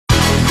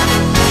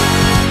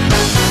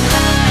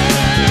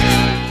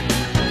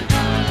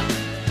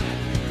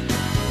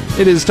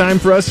It is time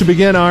for us to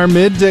begin our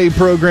midday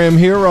program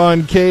here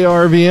on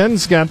KRVN.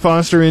 Scott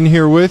Foster in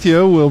here with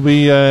you. We'll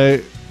be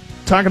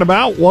talking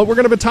about what we're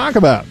going to talk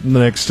about in the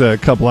next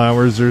couple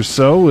hours or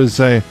so as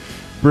I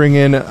bring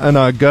in an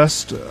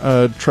august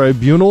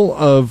tribunal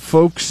of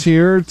folks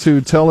here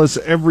to tell us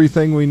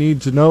everything we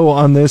need to know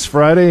on this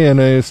Friday. And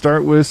I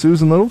start with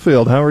Susan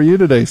Littlefield. How are you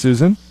today,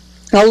 Susan?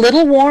 A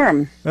little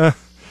warm.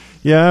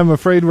 Yeah, I'm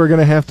afraid we're going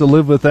to have to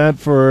live with that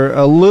for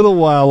a little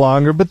while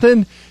longer. But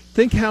then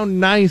think how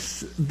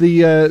nice the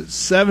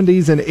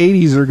 70s and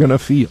 80s are going to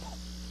feel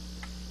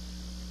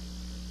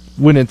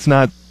when it's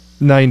not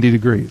 90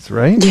 degrees,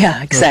 right?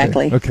 Yeah,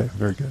 exactly. Okay,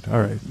 very good. All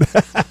right.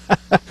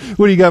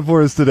 What do you got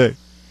for us today?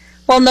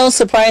 Well, no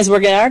surprise,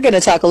 we are going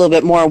to talk a little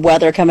bit more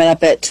weather coming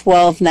up at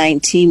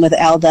 12:19 with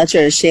Al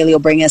Dutcher. Shaylee will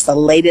bring us the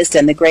latest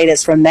and the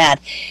greatest from that.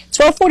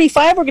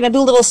 12:45, we're going to do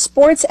a little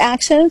sports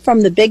action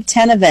from the Big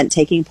Ten event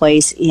taking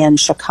place in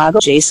Chicago.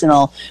 Jason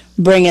will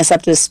bring us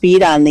up to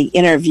speed on the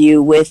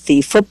interview with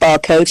the football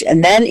coach.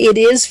 And then it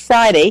is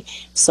Friday,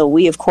 so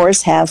we, of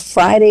course, have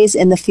Fridays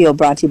in the Field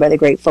brought to you by the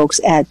great folks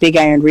at Big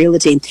Iron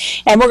Realty.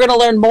 And we're going to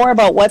learn more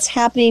about what's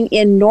happening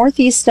in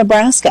Northeast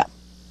Nebraska.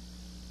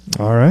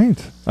 All right.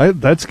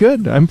 That's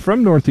good. I'm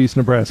from Northeast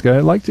Nebraska.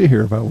 I'd like to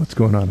hear about what's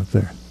going on up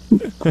there.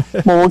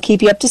 Well, we'll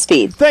keep you up to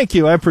speed. Thank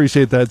you. I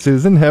appreciate that,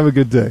 Susan. Have a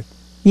good day.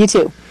 You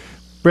too.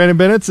 Brandon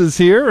Bennett is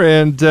here,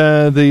 and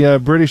the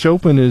British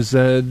Open is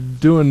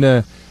doing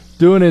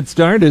its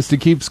darndest to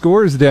keep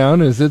scores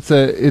down as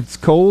it's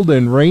cold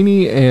and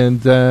rainy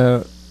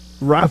and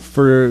rough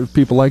for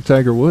people like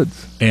Tiger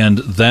Woods. And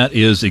that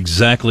is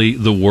exactly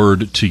the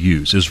word to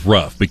use, is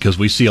rough, because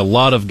we see a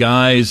lot of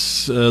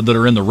guys that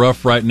are in the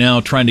rough right now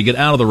trying to get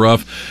out of the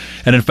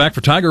rough. And in fact,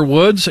 for Tiger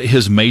Woods,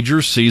 his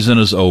major season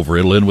is over.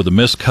 It'll end with a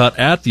missed cut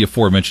at the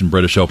aforementioned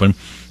British Open.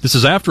 This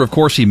is after, of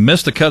course, he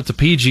missed a cut at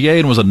the PGA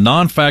and was a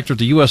non-factor at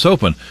the U.S.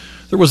 Open.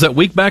 There was that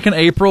week back in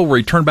April where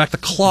he turned back the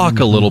clock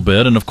a little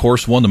bit and, of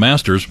course, won the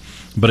Masters.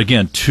 But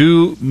again,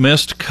 2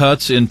 missed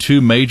cuts in 2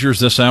 majors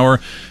this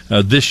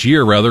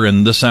year.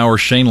 In this hour,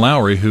 Shane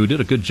Lowry, who did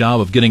a good job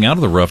of getting out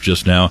of the rough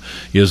just now,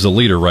 is the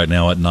leader right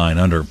now at 9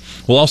 under.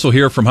 We'll also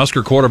hear from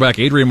Husker quarterback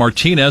Adrian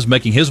Martinez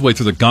making his way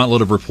through the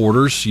gauntlet of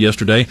reporters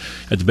yesterday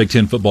at the Big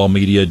Ten Football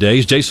Media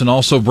Days. Jason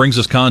also brings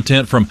us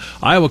content from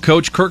Iowa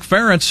coach Kirk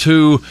Ferentz,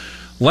 who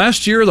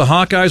last year, the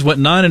Hawkeyes went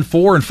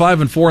 9-4 and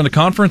 5-4 in the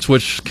conference,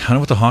 which kind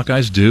of what the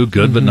Hawkeyes do,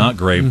 good but not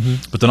great.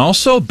 But then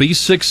also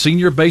B6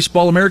 Senior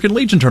Baseball American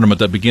Legion Tournament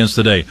that begins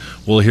today.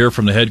 We'll hear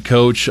from the head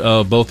coach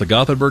of both the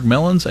Gothenburg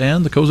Melons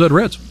and the Cozad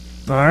Reds.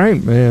 All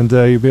right, and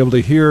you'll be able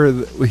to hear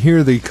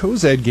the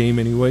Cozad game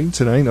anyway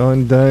tonight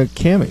on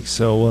Cami.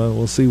 So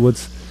we'll see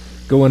what's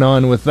going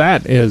on with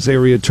that as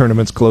area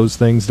tournaments close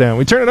things down.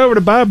 We turn it over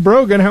to Bob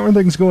Brogan. How are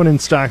things going in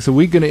stocks? A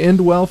week going to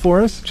end well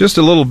for us? Just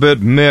a little bit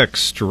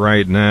mixed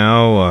right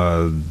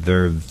now.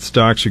 Their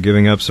stocks are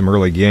giving up some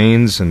early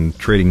gains and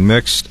trading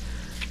mixed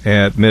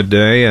at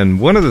midday. And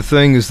one of the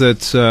things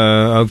that's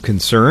of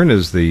concern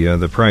is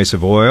the price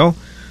of oil.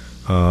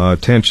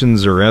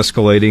 Tensions are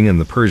escalating in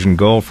the Persian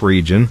Gulf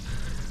region.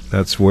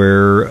 That's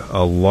where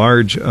a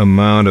large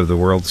amount of the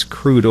world's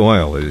crude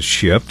oil is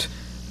shipped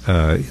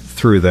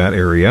through that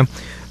area.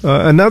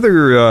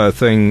 Another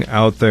thing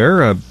out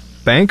there,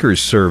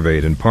 bankers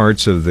surveyed in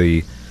parts of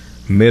the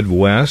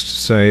Midwest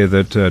say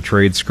that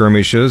trade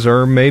skirmishes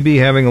are maybe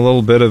having a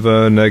little bit of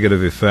a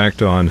negative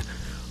effect on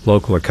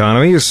local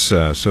economies.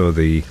 So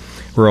the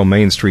Rural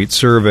Main Street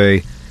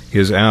survey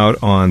is out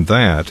on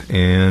that.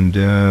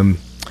 And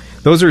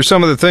those are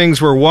some of the things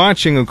we're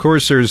watching. Of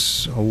course,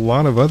 there's a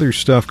lot of other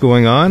stuff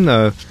going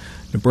on.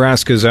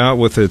 Nebraska's out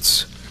with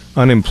its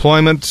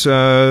unemployment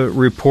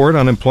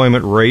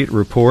rate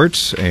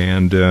reports,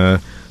 and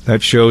that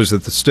shows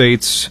that the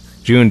state's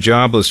June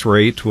jobless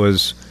rate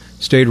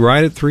stayed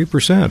right at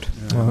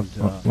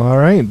 3%. All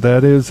right,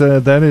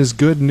 that is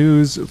good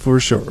news for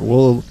sure.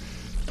 We'll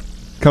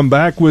come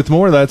back with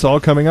more. That's all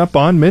coming up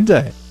on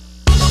Midday.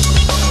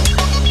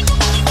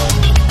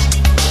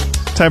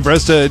 Time for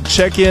us to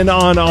check in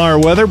on our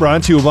weather,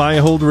 brought to you by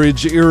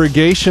Holdridge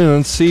Irrigation,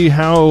 and see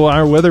how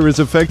our weather is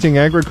affecting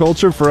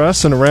agriculture for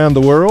us and around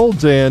the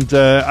world. And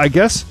I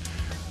guess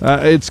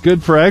it's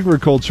good for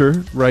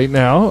agriculture right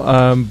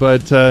now,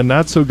 but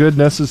not so good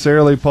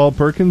necessarily, Paul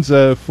Perkins,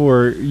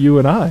 for you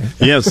and I.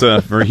 Yes,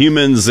 for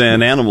humans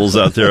and animals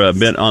out there, a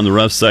bit on the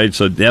rough side.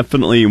 So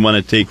definitely you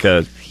want to take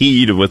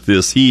heed with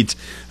this heat.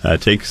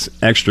 Take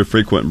extra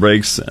frequent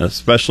breaks,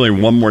 especially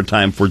one more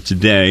time for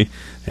today.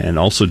 And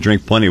also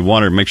drink plenty of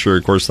water. Make sure,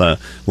 of course,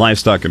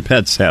 livestock and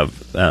pets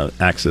have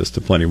access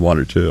to plenty of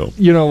water, too.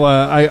 You know,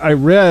 I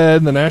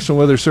read the National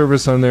Weather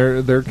Service on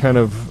their kind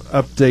of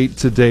update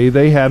today.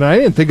 They had, and I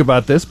didn't think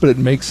about this, but it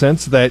makes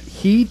sense, that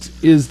heat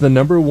is the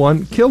number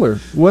one killer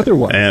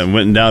weather-wise. And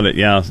wouldn't doubt it,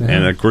 yeah.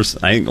 And, of course,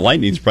 I think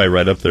lightning's probably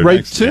right up there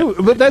next. Too.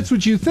 Yeah. But that's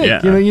what you think.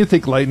 Yeah. You know, you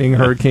think lightning,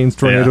 hurricanes,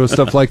 tornadoes,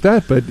 stuff like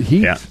that, but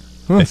heat. Yeah.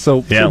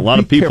 So a lot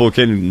of people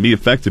can be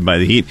affected by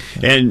the heat.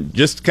 And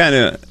just kind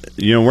of,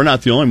 we're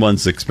not the only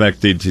ones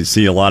expected to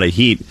see a lot of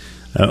heat.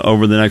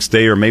 over the next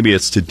day, or maybe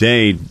it's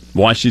today,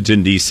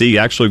 Washington, D.C.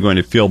 actually going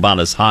to feel about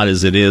as hot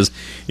as it is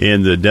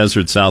in the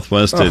desert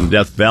Southwest and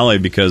Death Valley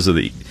because of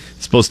it's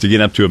supposed to get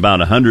up to about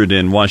 100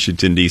 in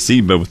Washington,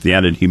 D.C., but with the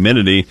added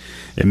humidity,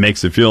 it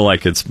makes it feel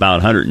like it's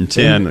about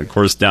 110. Of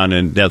course, down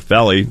in Death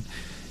Valley,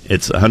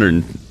 it's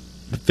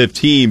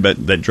 115,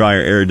 but that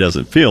drier air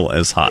doesn't feel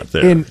as hot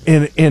there.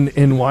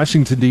 In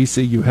Washington,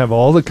 D.C., you have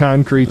all the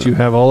concrete, you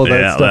have all of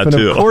that stuff, that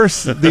and too. of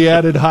course, the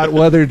added hot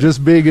weather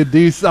just being a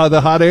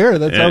the hot air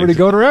that's already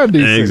going around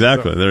D.C.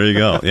 Exactly. There you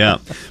go. Yeah.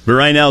 But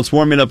right now, it's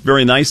warming up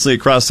very nicely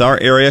across our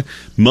area.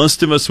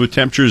 Most of us with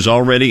temperatures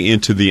already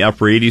into the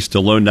upper 80s to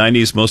low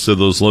 90s, most of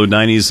those low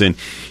 90s in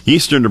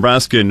eastern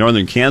Nebraska and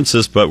northern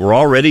Kansas, but we're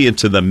already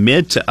into the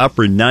mid to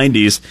upper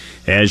 90s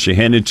as you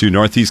head into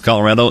northeast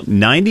Colorado.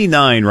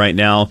 99 right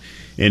now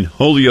in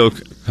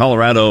Holyoke,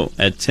 Colorado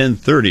at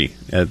 10:30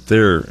 at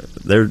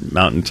their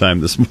mountain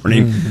time this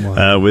morning.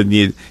 Wow.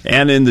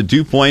 And in the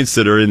dew points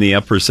that are in the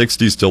upper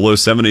 60s to low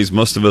 70s,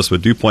 most of us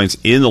with dew points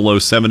in the low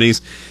 70s.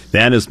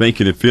 That is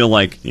making it feel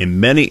like in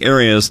many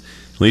areas,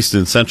 at least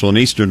in central and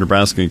eastern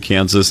Nebraska and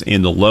Kansas,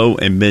 in the low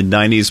and mid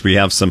 90s. We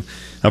have some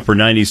upper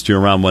 90s to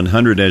around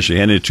 100 as you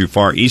head into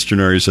far eastern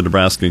areas of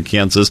Nebraska and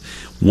Kansas.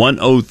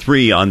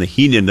 103 on the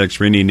heat index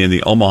reading in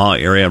the Omaha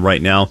area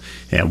right now,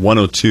 and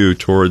 102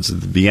 towards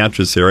the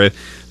Beatrice area.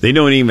 They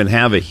don't even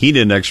have a heat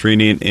index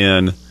reading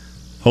in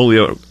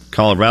Holyoke,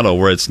 Colorado,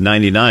 where it's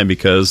 99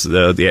 because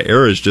the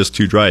air is just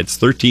too dry. It's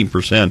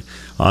 13%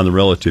 on the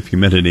relative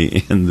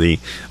humidity in the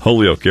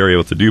Holyoke area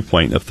with the dew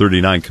point of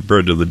 39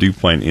 compared to the dew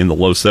point in the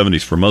low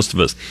 70s for most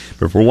of us.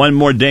 But for one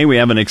more day, we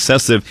have an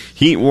excessive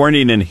heat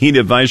warning and heat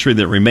advisory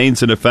that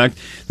remains in effect.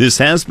 This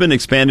has been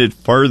expanded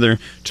farther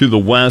to the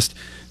west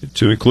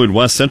to include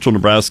west central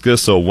Nebraska,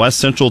 so west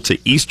central to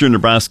eastern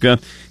Nebraska,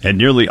 and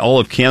nearly all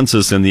of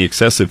Kansas in the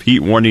excessive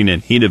heat warning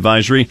and heat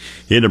advisory.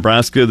 In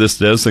Nebraska, this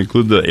does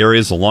include the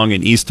areas along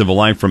and east of a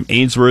line from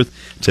Ainsworth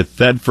to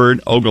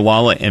Thedford,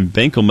 Ogallala, and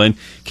Benkelman.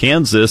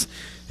 Kansas,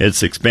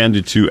 it's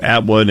expanded to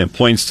Atwood and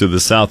points to the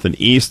south and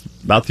east.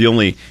 About the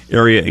only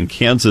area in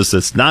Kansas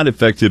that's not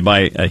affected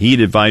by a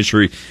heat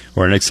advisory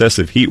or an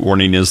excessive heat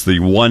warning is the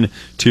one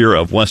tier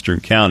of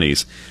western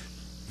counties.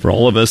 For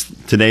all of us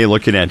today,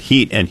 looking at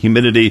heat and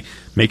humidity,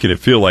 making it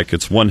feel like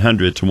it's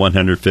 100 to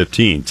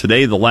 115.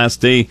 Today, the last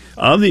day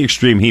of the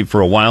extreme heat for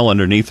a while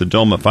underneath the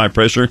dome of high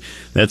pressure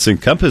that's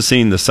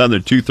encompassing the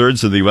southern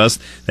two-thirds of the U.S.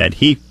 That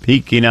heat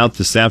peaking out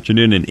this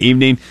afternoon and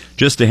evening,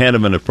 just ahead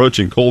of an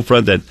approaching cold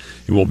front that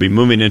will be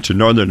moving into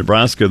northern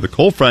Nebraska. The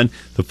cold front,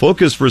 the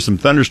focus for some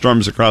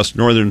thunderstorms across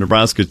northern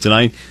Nebraska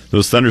tonight.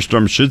 Those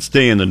thunderstorms should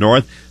stay in the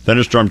north.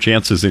 Thunderstorm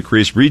chances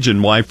increase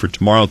region-wide for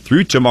tomorrow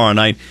through tomorrow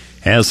night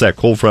as that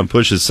cold front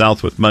pushes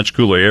south with much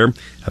cooler air.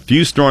 A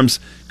few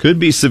storms could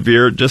be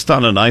severe just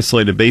on an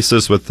isolated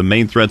basis with the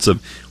main threats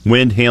of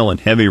wind, hail, and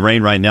heavy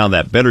rain right now.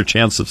 That better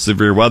chance of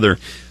severe weather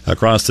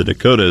across the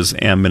Dakotas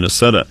and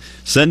Minnesota.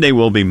 Sunday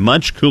will be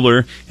much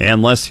cooler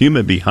and less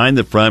humid behind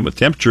the front with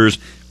temperatures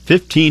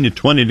 15 to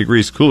 20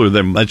 degrees cooler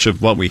than much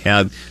of what we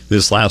had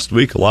this last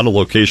week. A lot of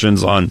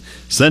locations on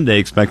Sunday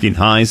expecting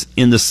highs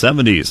in the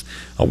 70s.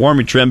 A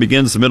warming trend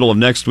begins the middle of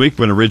next week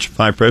when a ridge of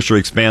high pressure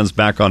expands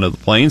back onto the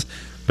plains.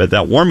 But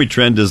that warming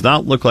trend does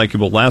not look like it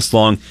will last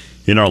long.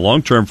 In our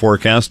long-term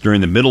forecast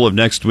during the middle of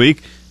next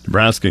week,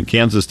 Nebraska and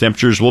Kansas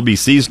temperatures will be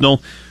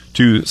seasonal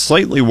to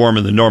slightly warmer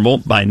than normal.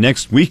 By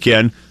next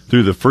weekend,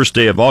 through the first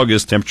day of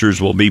August,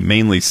 temperatures will be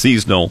mainly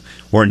seasonal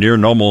or near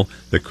normal,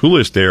 the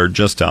coolest air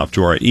just off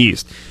to our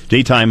east.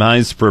 Daytime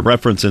highs for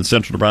reference in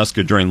central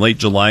Nebraska during late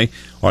July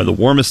are the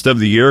warmest of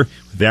the year,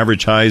 with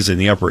average highs in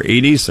the upper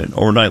 80s and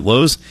overnight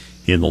lows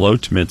in the low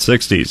to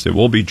mid-60s. It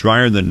will be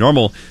drier than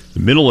normal the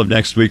middle of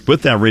next week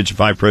with that ridge of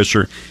high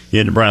pressure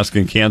in Nebraska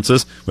and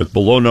Kansas with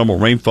below normal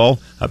rainfall.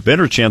 A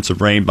better chance of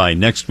rain by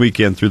next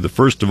weekend through the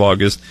 1st of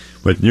August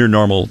with near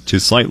normal to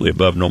slightly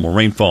above normal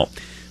rainfall.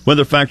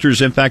 Weather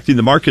factors impacting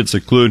the markets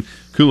include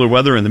cooler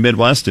weather in the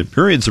Midwest and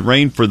periods of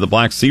rain for the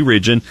Black Sea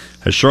region.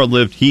 A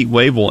short-lived heat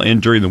wave will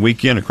end during the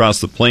weekend across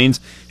the plains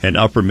and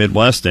upper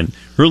Midwest, and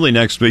early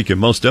next week in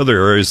most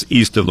other areas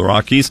east of the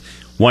Rockies.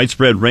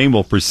 Widespread rain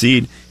will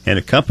precede and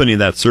accompany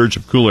that surge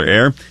of cooler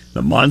air.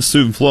 The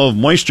monsoon flow of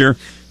moisture,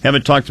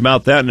 haven't talked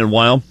about that in a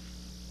while.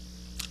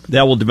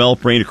 That will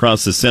develop rain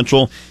across the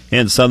central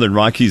and southern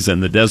Rockies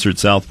and the desert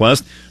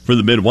Southwest. For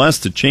the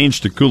Midwest, a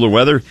change to cooler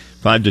weather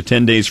 5 to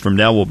 10 days from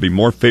now will be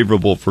more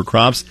favorable for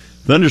crops.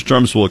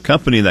 Thunderstorms will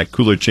accompany that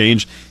cooler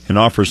change and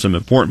offer some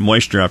important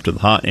moisture after the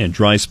hot and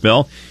dry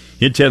spell.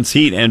 Intense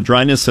heat and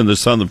dryness in the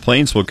southern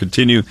plains will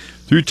continue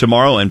through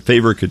tomorrow and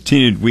favor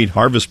continued wheat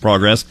harvest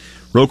progress.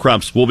 Row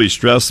crops will be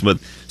stressed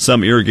with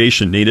some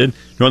irrigation needed.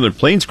 Northern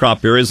Plains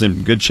crop areas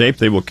in good shape.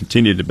 They will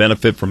continue to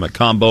benefit from a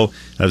combo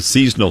of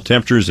seasonal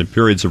temperatures and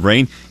periods of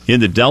rain.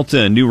 In the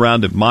Delta, a new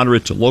round of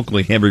moderate to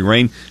locally heavy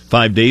rain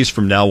 5 days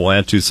from now will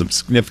add to some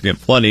significant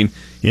flooding.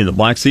 In the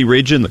Black Sea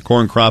region, the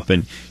corn crop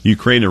in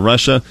Ukraine and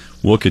Russia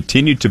will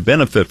continue to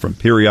benefit from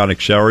periodic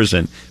showers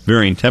and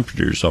varying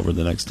temperatures over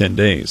the next 10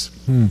 days.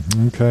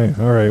 Okay.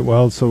 All right.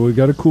 Well, so we've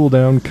got a cool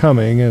down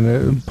coming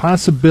and a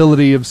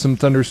possibility of some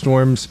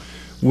thunderstorms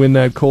when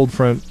that cold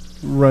front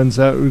runs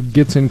out,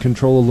 gets in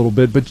control a little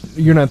bit, but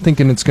you're not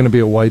thinking it's going to be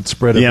a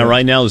widespread event. Yeah,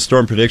 right now the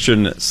Storm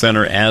Prediction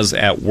Center has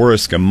at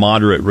worst a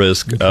moderate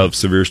risk of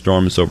severe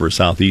storms over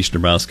southeast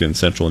Nebraska and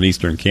central and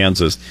eastern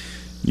Kansas.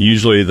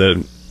 Usually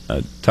the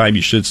time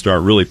you should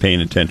start really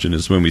paying attention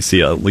is when we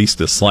see at least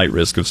a slight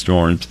risk of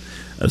storms,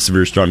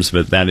 severe storms,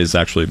 but that is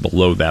actually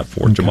below that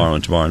for tomorrow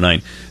and tomorrow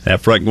night.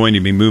 That front going to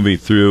be moving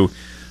through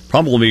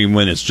probably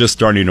when it's just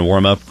starting to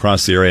warm up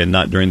across the area and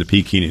not during the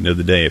peak heating of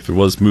the day. If it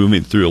was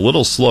moving through a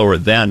little slower,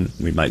 then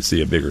we might see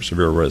a bigger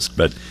severe risk,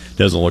 but it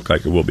doesn't look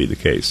like it will be the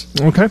case.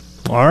 Okay.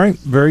 All right.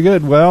 Very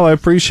good. Well, I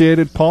appreciate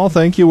it, Paul.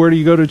 Thank you. Where do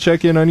you go to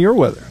check in on your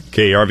weather?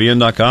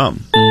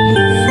 KRVN.com.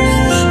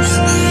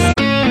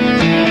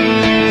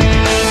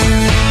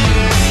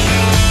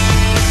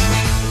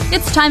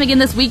 It's time again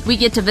this week we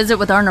get to visit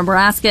with our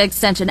Nebraska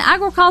Extension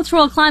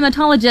agricultural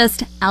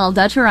climatologist, Al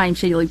Dutcher. I'm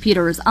Shaylee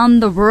Peters on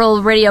the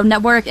Rural Radio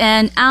Network.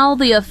 And Al,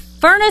 the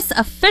furnace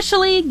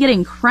officially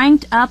getting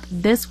cranked up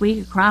this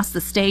week across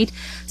the state.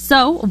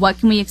 So what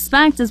can we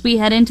expect as we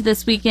head into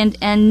this weekend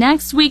and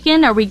next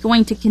weekend? Are we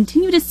going to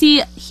continue to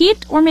see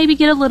heat or maybe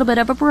get a little bit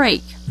of a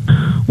break?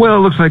 Well, it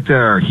looks like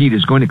our heat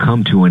is going to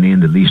come to an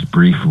end, at least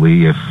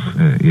briefly,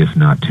 if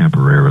not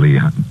temporarily,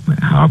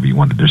 however you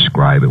want to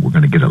describe it. We're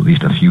going to get at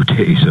least a few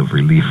days of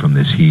relief from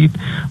this heat.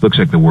 Looks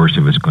like the worst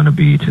of it's going to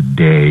be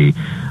today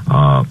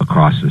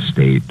across the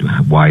state.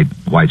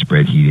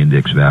 Widespread heat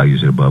index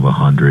values at above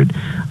 100.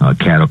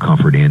 Cattle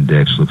comfort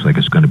index looks like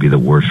it's going to be the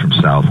worst from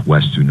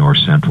southwest to north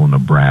central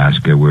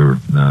Nebraska, where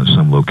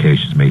some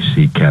locations may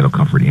see cattle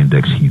comfort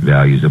index heat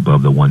values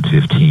above the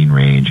 115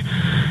 range.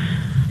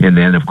 And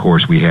then, of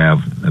course, we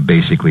have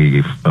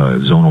basically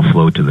zonal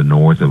flow to the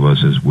north of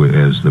us as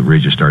the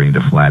ridge is starting to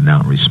flatten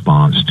out in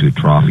response to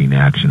troughing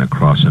action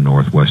across the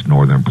northwest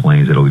northern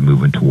plains that'll be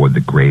moving toward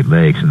the Great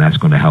Lakes. And that's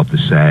going to help to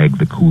sag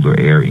the cooler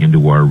air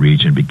into our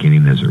region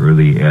beginning as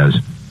early as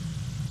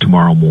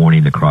tomorrow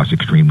morning across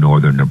extreme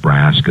northern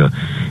Nebraska,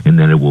 and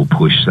then it will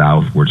push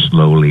southward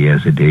slowly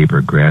as the day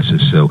progresses.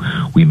 So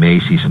we may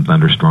see some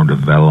thunderstorm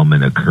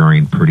development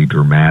occurring pretty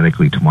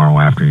dramatically tomorrow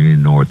afternoon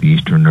in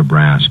northeastern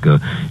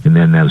Nebraska, and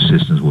then those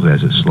systems will,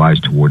 as it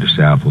slides toward the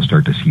south, we'll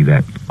start to see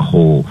that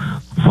whole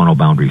funnel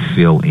boundary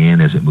fill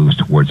in as it moves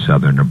towards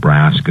southern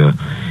Nebraska.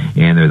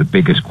 And the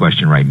biggest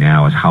question right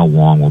now is how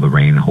long will the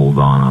rain hold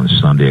on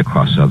Sunday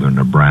across southern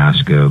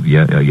Nebraska?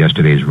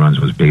 Yesterday's runs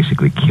was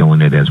basically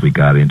killing it as we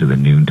got into the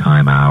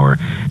noontime hour.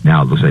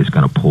 Now it looks like it's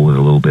going to pull it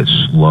a little bit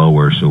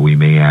slower, so we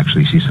may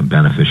actually see some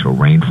beneficial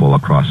rainfall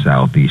across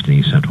southeast and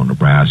east central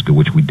Nebraska,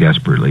 which we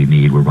desperately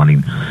need. We're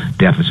running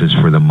deficits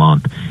for the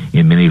month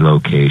in many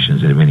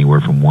locations that have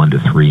anywhere from 1 to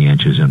 3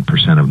 inches, and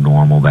percent of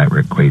normal, that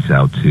equates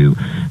out to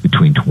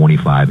between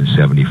 25 and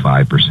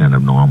 75%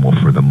 of normal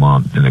for the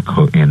month. And of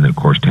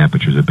course,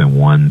 temperatures have been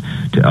 1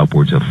 to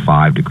upwards of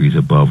 5 degrees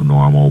above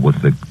normal,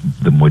 with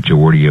the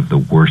majority of the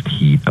worst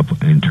heat up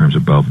in terms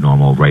of above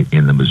normal right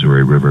in the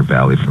Missouri River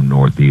Valley from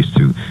northeast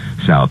to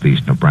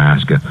southeast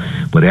Nebraska.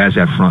 But as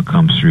that front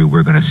comes through,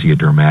 we're going to see a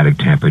dramatic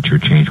temperature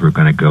change. We're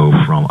going to go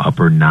from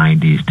upper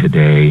 90s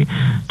today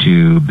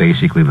to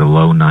basically the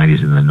low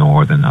 90s in the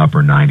north and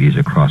upper 90s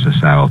across the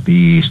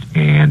southeast,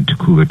 and to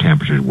cooler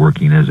temperatures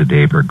working as the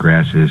day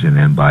progresses. And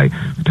then by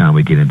the time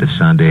we get into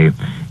Sunday,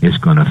 it's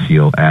going to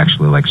feel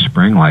actually like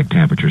spring-like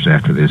temperatures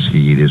after this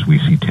heat, as we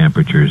see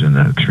temperatures in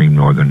the extreme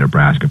northern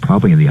Nebraska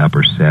probably in the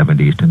upper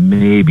 70s to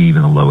maybe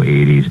even the low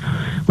 80s,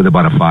 with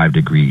about a 5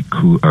 degree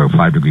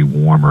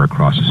warmer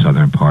across the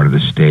southern part of the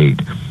state.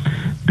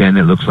 Then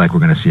it looks like we're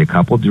going to see a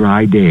couple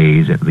dry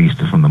days, at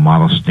least from the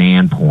model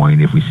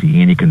standpoint. If we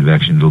see any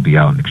convection, it'll be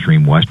out in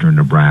extreme western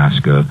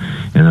Nebraska,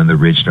 and then the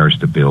ridge starts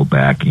to build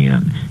back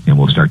in, and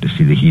we'll start to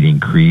see the heat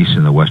increase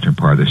in the western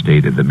part of the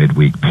state at the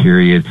midweek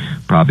period.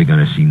 Probably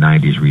going to see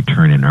 90s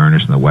return in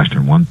earnest in the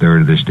western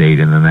one-third of the state,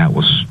 and then that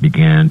will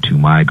begin to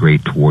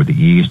migrate toward the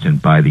east,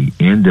 and by the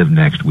end of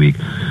next week,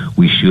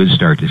 we should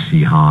start to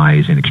see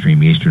highs in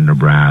extreme eastern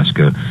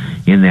Nebraska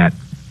in that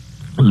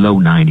low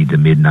 90 to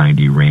mid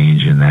 90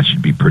 range, and that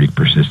should be pretty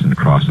persistent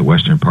across the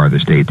western part of the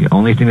state. The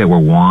only thing that we're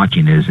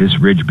watching is this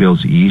ridge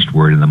builds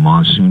eastward and the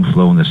monsoon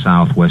flow in the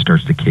southwest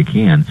starts to kick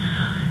in,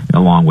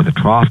 along with a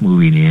trough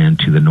moving in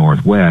to the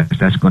northwest.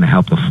 That's going to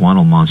help to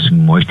funnel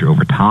monsoon moisture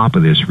over top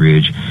of this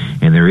ridge,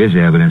 and there is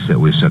evidence that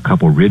with a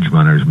couple ridge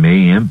runners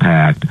may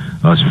impact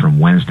us from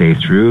Wednesday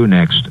through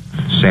next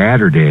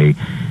Saturday,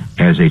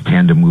 as they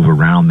tend to move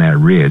around that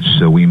ridge.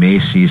 So we may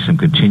see some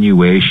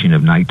continuation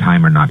of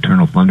nighttime or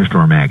nocturnal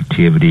thunderstorm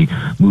activity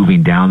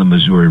moving down the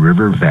Missouri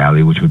River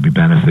Valley, which would be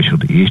beneficial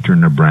to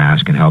eastern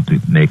Nebraska and help to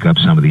make up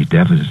some of these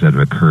deficits that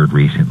have occurred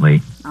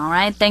recently. All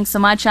right, thanks so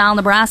much, Al.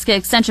 Nebraska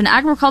Extension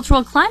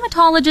agricultural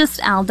climatologist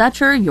Al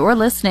Dutcher. You're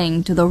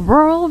listening to the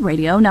Rural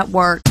Radio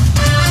Network.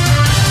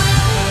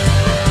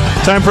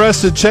 Time for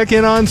us to check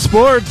in on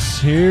sports.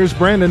 Here's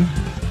Brandon.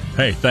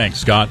 Hey, thanks,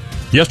 Scott.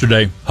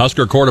 Yesterday,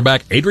 Husker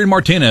quarterback Adrian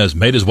Martinez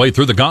made his way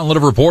through the gauntlet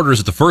of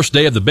reporters at the first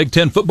day of the Big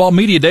Ten Football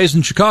Media Days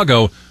in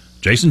Chicago.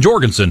 Jason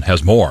Jorgensen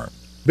has more.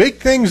 Big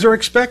things are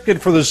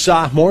expected for the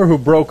sophomore who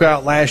broke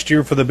out last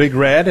year for the Big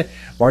Red.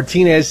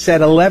 Martinez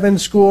set 11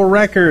 school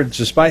records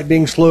despite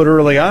being slowed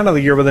early on in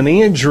the year with a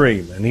knee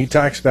injury, and he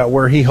talks about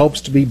where he hopes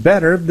to be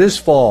better this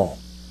fall.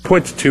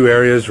 Point to two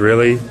areas,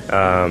 really.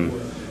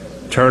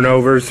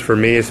 Turnovers for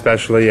me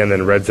especially, and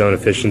then red zone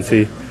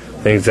efficiency,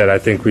 things that I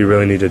think we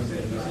really need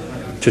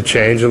to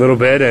change a little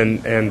bit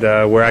and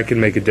where I can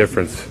make a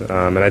difference.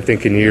 And I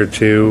think in year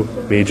two,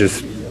 me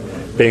just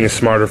being a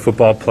smarter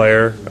football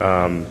player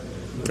and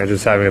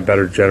just having a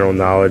better general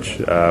knowledge,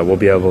 we'll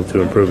be able to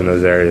improve in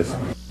those areas.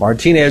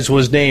 Martinez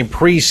was named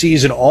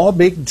preseason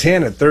All-Big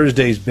Ten at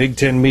Thursday's Big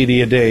Ten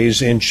Media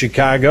Days in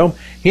Chicago.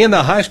 He and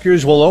the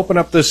Huskers will open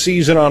up the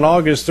season on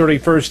August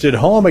 31st at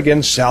home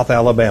against South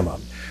Alabama.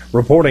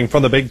 Reporting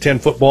from the Big Ten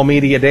Football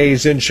Media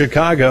Days in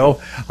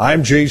Chicago,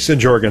 I'm Jason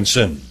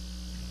Jorgensen.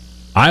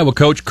 Iowa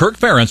coach Kirk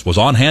Ferentz was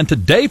on hand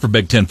today for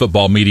Big Ten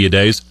Football Media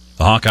Days.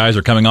 The Hawkeyes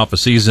are coming off a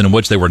season in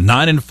which they were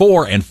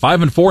 9-4 and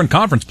 5-4 in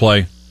conference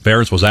play.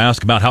 Ferentz was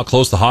asked about how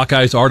close the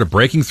Hawkeyes are to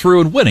breaking through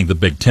and winning the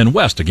Big Ten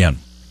West again.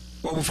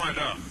 Well, we'll find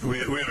out. We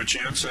have a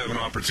chance to have an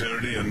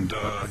opportunity, and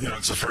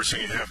it's the first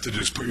thing you have to do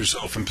is put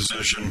yourself in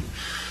position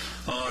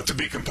to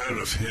be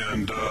competitive.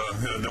 And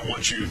then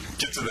once you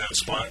get to that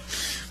spot,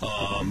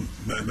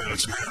 then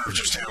it's a matter of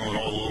just handling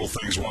all the little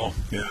things well.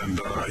 And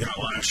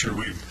last year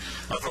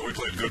I thought we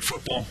played good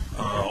football.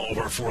 All of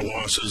our 4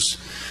 losses,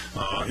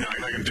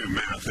 I can do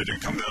math. They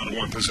didn't come down to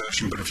one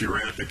possession, but if you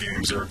ran at the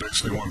games, they were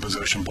basically one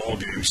possession ball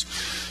games.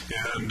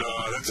 And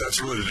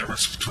that's really the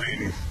difference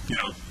between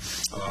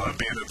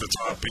being at the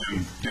top,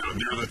 being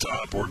near the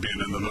top, or being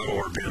in the middle,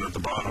 or being at the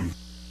bottom.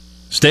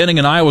 Standing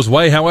in Iowa's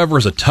way, however,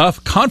 is a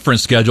tough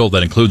conference schedule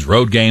that includes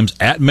road games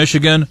at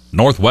Michigan,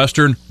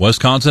 Northwestern,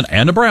 Wisconsin,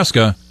 and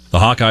Nebraska. The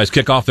Hawkeyes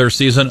kick off their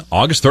season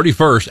August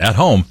 31st at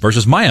home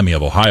versus Miami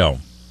of Ohio.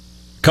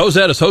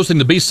 Cozad is hosting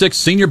the B6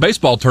 Senior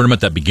Baseball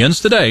Tournament that begins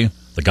today.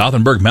 The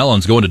Gothenburg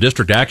Melons go into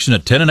district action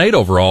at 10-8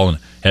 overall, and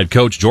head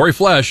coach Jory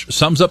Flesch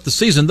sums up the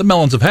season the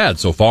Melons have had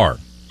so far.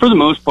 For the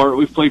most part,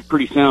 we've played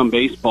pretty sound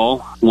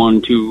baseball.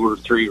 1, 2, or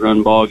 3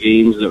 run ball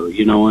games that,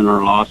 in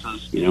our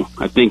losses.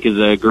 I think as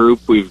a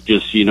group, we've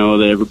just,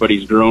 that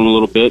everybody's grown a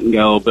little bit and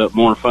got a little bit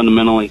more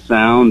fundamentally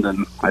sound.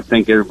 And I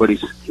think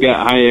everybody's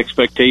got high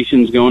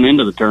expectations going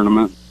into the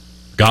tournament.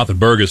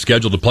 Gothenburg is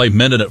scheduled to play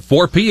Minden at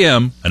 4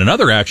 p.m. And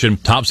another action,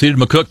 top-seeded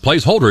McCook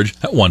plays Holdridge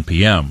at 1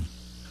 p.m.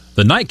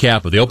 The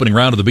nightcap of the opening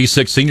round of the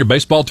B6 Senior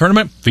Baseball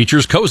Tournament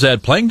features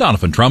Cozad playing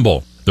Doniphan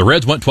Trumbull. The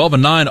Reds went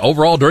 12-9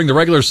 overall during the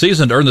regular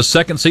season to earn the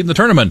second seed in the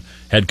tournament.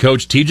 Head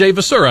coach T.J.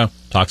 Vasura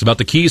talks about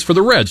the keys for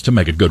the Reds to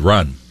make a good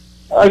run.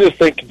 I just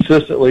think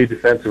consistently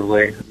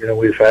defensively.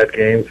 We've had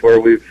games where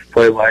we've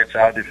played lights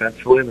out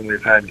defensively, and then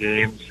we've had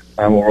games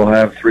where we'll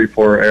have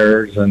 3-4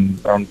 errors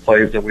and on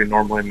plays that we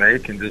normally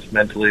make, and just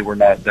mentally we're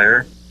not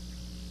there.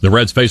 The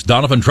Reds face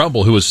Doniphan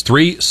Trumbull, who is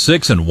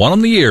 3-6-1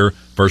 on the year.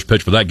 First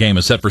pitch for that game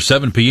is set for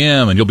 7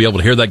 p.m., and you'll be able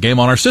to hear that game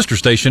on our sister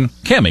station,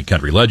 Cami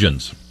Country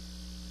Legends.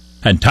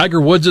 And Tiger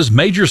Woods'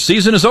 major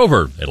season is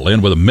over. It'll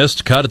end with a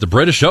missed cut at the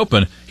British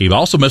Open. He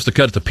also missed the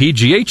cut at the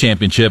PGA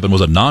Championship and was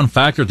a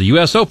non-factor at the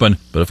U.S. Open.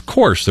 But of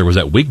course, there was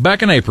that week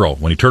back in April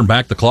when he turned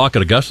back the clock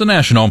at Augusta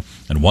National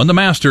and won the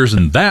Masters,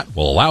 and that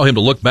will allow him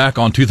to look back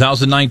on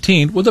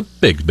 2019 with a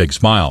big, big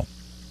smile.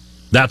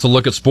 That's a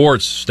look at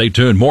sports. Stay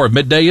tuned. More of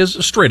Midday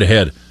is straight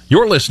ahead.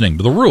 You're listening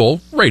to the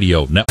Rural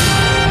Radio Network.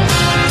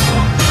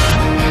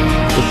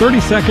 The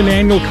 32nd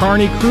Annual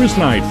Kearney Cruise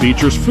Night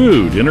features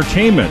food,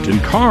 entertainment,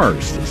 and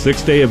cars. The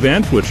 6-day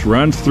event, which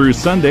runs through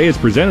Sunday, is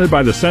presented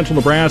by the Central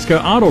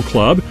Nebraska Auto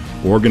Club.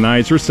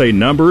 Organizers say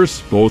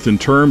numbers, both in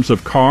terms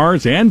of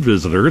cars and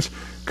visitors,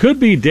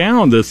 could be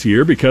down this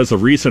year because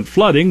of recent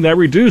flooding that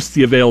reduced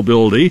the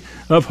availability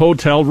of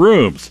hotel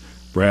rooms.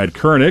 Brad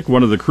Kernick,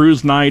 one of the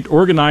cruise night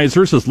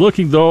organizers, is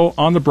looking, though,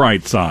 on the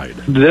bright side.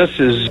 This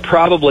is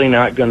probably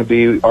not going to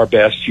be our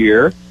best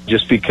year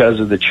just because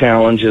of the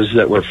challenges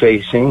that we're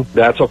facing.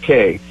 That's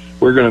okay.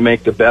 We're going to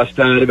make the best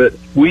out of it.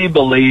 We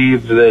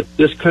believe that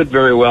this could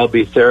very well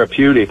be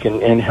therapeutic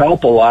and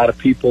help a lot of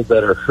people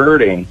that are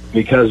hurting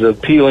because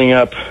of peeling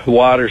up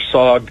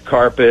water-sogged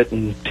carpet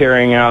and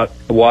tearing out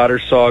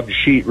water-sogged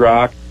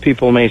sheetrock.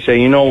 People may say,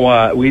 you know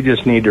what, we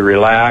just need to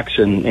relax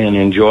and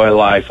enjoy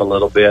life a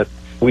little bit.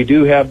 We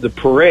do have the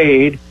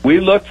parade. We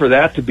look for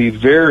that to be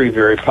very,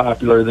 very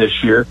popular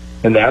this year,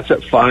 and that's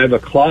at 5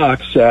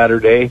 o'clock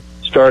Saturday,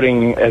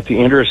 starting at the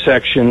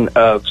intersection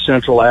of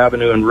Central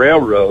Avenue and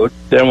Railroad.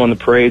 Then when the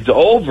parade's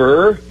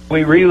over,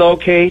 we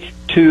relocate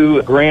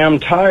to Graham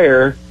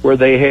Tire, where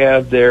they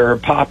have their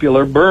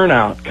popular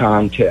burnout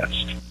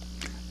contest.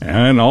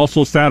 And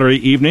also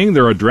Saturday evening,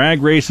 there are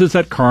drag races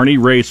at Kearney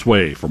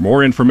Raceway. For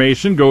more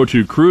information, go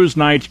to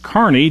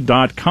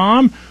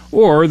cruisenightkearney.com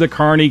or the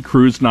Kearney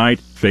Cruise Night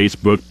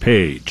Facebook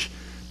page.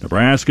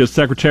 Nebraska's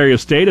Secretary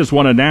of State has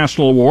won a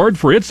national award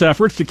for its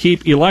efforts to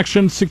keep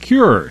elections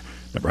secure.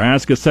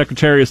 Nebraska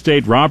Secretary of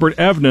State Robert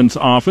Evnen's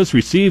office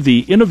received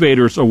the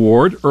Innovators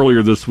Award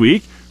earlier this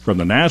week from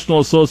the National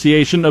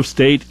Association of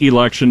State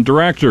Election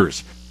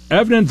Directors.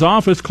 Evnen's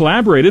office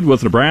collaborated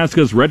with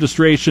Nebraska's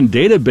registration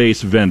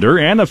database vendor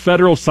and a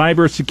federal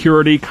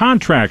cybersecurity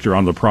contractor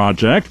on the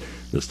project.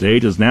 The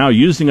state is now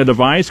using a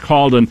device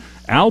called an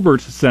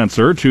Albert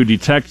sensor to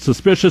detect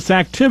suspicious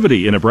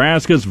activity in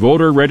Nebraska's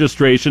voter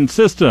registration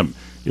system.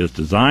 It is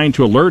designed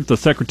to alert the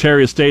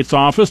Secretary of State's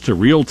office to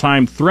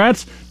real-time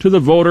threats to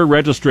the voter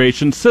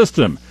registration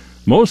system.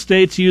 Most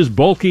states use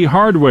bulky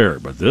hardware,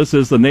 but this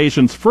is the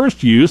nation's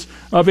first use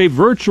of a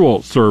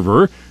virtual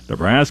server.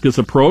 Nebraska's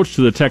approach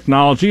to the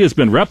technology has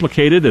been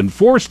replicated in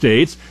 4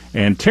 states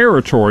and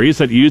territories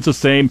that use the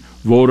same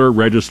voter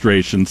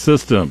registration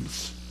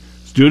systems.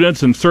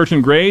 Students in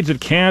certain grades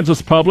at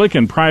Kansas public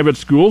and private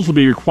schools will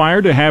be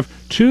required to have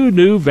 2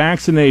 new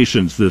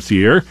vaccinations this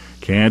year.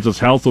 Kansas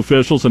health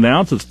officials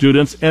announced that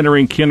students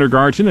entering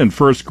kindergarten and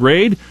first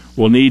grade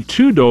will need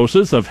 2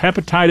 doses of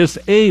hepatitis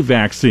A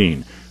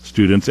vaccine.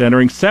 Students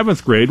entering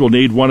 7th grade will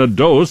need 1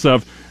 dose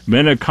of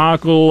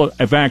meningococcal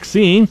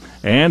vaccine,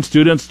 and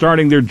students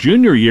starting their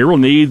junior year will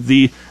need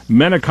the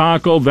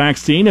meningococcal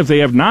vaccine if they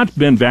have not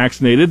been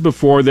vaccinated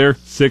before their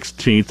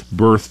 16th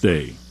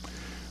birthday.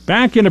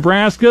 Back in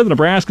Nebraska, the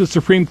Nebraska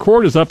Supreme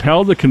Court has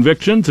upheld the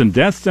convictions and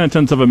death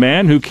sentence of a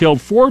man who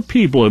killed 4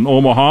 people in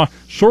Omaha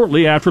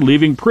shortly after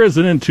leaving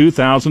prison in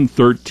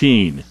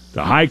 2013.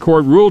 The High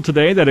Court ruled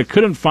today that it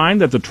couldn't find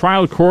that the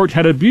trial court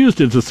had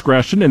abused its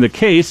discretion in the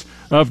case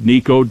of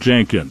Nico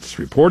Jenkins.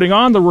 Reporting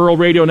on the Rural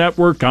Radio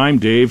Network, I'm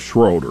Dave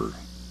Schroeder.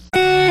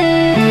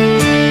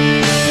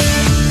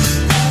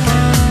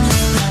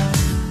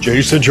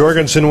 Jason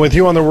Jorgensen with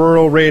you on the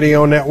Rural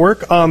Radio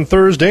Network. On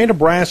Thursday,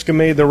 Nebraska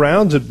made the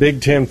rounds at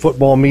Big Ten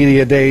Football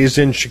Media Days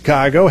in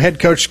Chicago. Head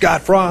coach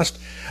Scott Frost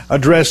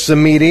addressed the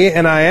media,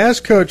 and I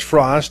asked Coach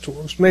Frost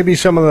maybe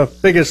some of the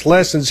biggest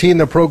lessons he and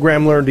the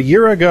program learned a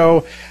year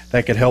ago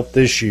that could help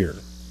this year.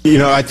 You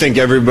know, I think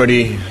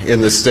everybody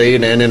in the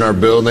state and in our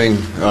building,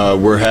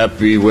 we're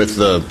happy with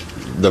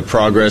the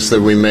progress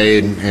that we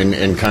made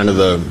and kind of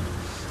the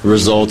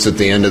results at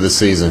the end of the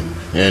season.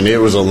 And it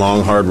was a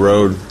long, hard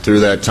road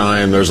through that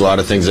time. There's a lot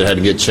of things that had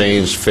to get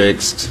changed,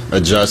 fixed,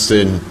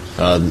 adjusted.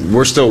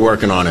 We're still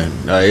working on it.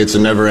 It's a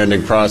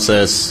never-ending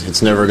process.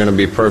 It's never going to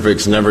be perfect.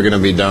 It's never going to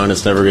be done.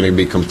 It's never going to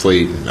be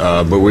complete.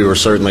 But we were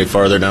certainly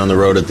farther down the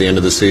road at the end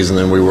of the season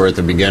than we were at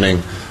the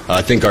beginning.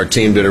 I think our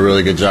team did a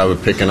really good job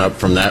of picking up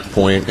from that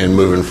point and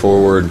moving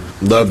forward.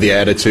 Love the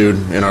attitude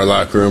in our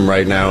locker room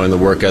right now and the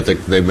work ethic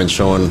they've been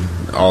showing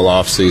all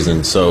off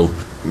season. So,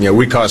 you know,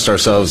 we cost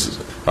ourselves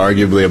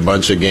arguably a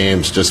bunch of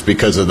games just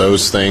because of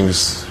those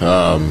things,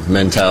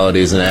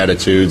 mentalities and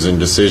attitudes and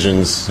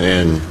decisions,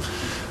 and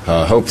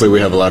hopefully we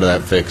have a lot of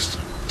that fixed.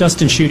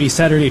 Dustin Schutte,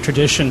 Saturday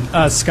Tradition.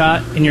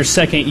 Scott, in your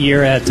second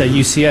year at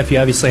UCF, you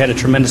obviously had a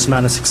tremendous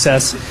amount of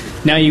success.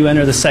 Now you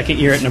enter the second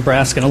year at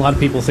Nebraska, and a lot of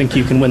people think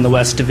you can win the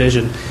West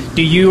Division.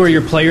 Do you or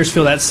your players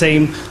feel that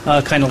same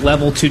kind of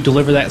level to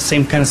deliver that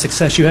same kind of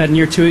success you had in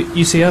year 2 at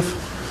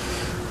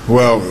UCF?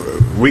 Well,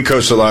 we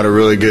coached a lot of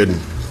really good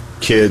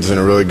kids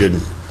and really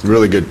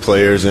good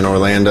players in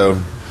Orlando.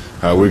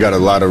 We got a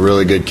lot of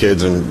really good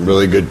kids and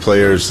really good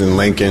players in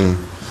Lincoln.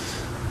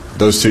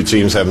 Those 2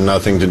 teams have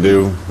nothing to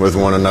do with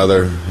one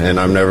another, and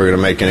I'm never going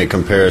to make any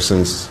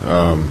comparisons.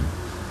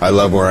 I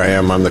love where I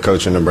am. I'm the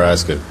coach in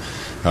Nebraska.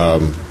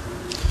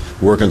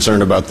 We're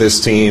concerned about this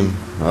team.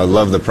 I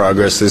love the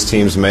progress this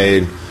team's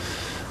made.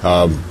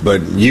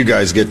 But you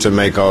guys get to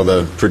make all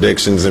the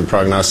predictions and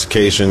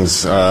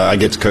prognostications. I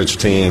get to coach a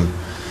team.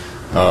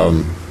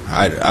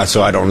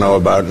 So I don't know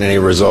about any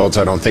results.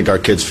 I don't think our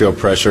kids feel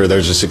pressure.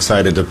 They're just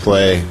excited to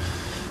play.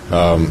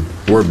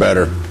 We're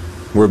better.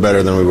 We're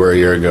better than we were a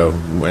year ago,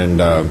 and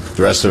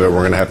the rest of it we're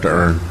going to have to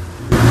earn.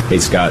 Hey,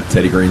 Scott,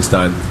 Teddy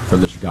Greenstein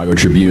from the Chicago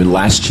Tribune.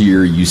 Last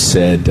year you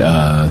said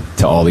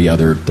to all the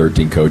other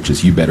 13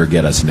 coaches, you better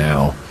get us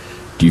now.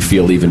 Do you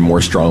feel even more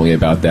strongly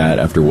about that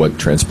after what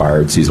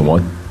transpired season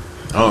 1?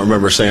 I don't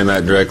remember saying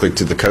that directly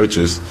to the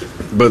coaches.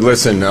 But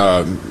listen,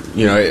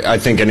 you know, I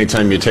think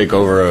anytime you take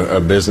over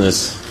a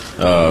business,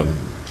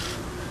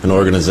 an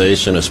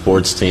organization, a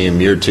sports team,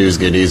 year 2s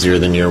get easier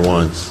than year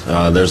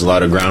 1s. There's a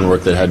lot of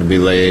groundwork that had to be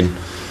laid.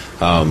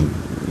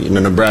 You know,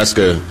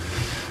 Nebraska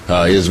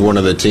is one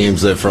of the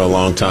teams that for a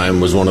long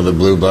time was one of the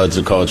blue bloods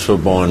of college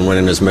football and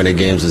winning as many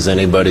games as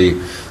anybody.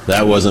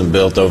 That wasn't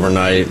built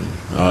overnight.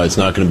 It's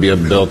not going to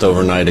be built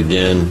overnight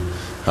again.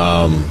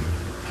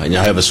 I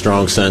have a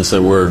strong sense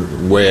that we're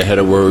way ahead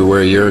of where we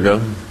were a year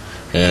ago,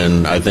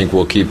 and I think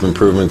we'll keep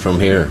improving from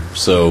here.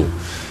 So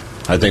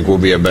I think we'll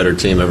be a better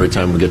team every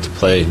time we get to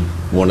play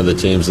one of the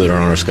teams that are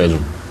on our schedule.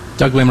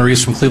 Doug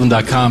Lesmerises from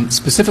Cleveland.com.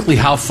 Specifically,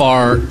 how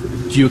far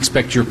do you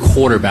expect your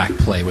quarterback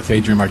play with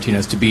Adrian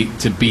Martinez to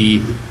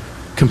be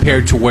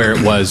compared to where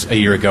it was a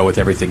year ago with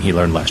everything he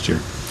learned last year?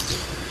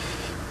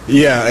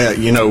 Yeah,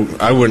 you know,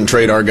 I wouldn't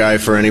trade our guy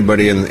for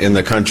anybody in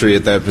the country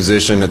at that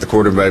position, at the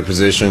quarterback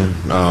position.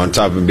 On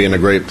top of being a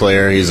great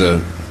player, he's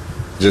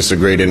just a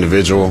great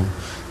individual.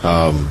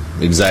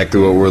 Exactly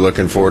what we're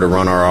looking for to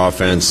run our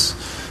offense.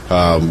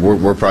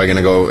 we're probably going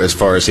to go as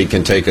far as he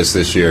can take us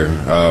this year.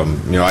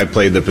 I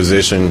played the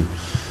position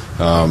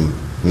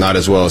not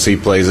as well as he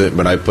plays it,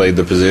 but I played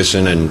the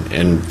position,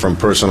 and from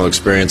personal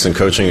experience and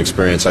coaching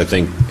experience, I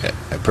think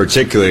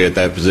particularly at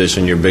that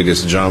position, your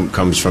biggest jump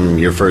comes from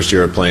your first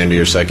year of playing to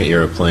your second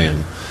year of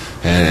playing.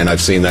 And I've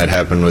seen that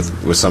happen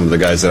with some of the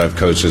guys that I've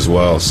coached as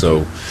well.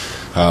 So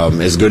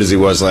as good as he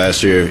was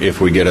last year, if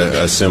we get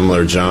a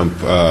similar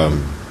jump,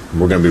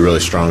 we're going to be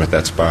really strong at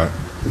that spot.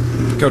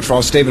 Coach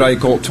Frost, David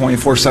Eichel,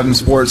 24/7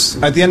 Sports.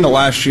 At the end of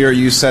last year,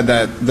 you said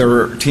that there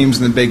were teams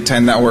in the Big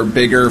Ten that were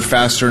bigger,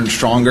 faster, and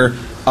stronger.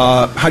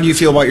 How do you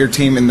feel about your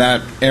team in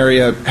that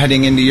area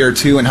heading into year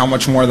two, and how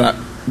much more of that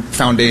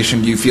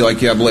foundation do you feel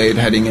like you have laid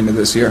heading into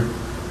this year?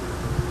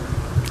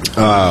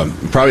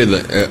 Probably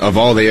of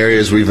all the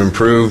areas we've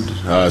improved,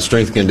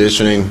 strength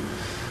conditioning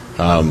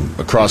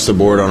across the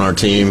board on our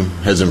team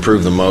has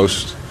improved the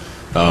most.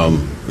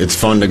 It's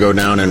fun to go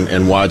down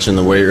and watch in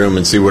the weight room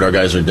and see what our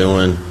guys are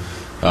doing.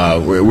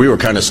 We were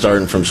kind of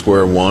starting from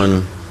square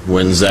one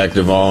when Zach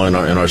Duvall and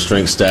our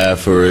strength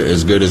staff, who are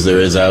as good as there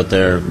is out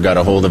there, got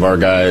a hold of our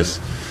guys.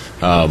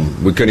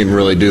 We couldn't even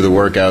really do the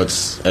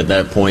workouts at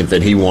that point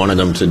that he wanted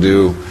them to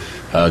do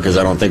because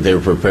I don't think they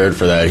were prepared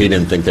for that. He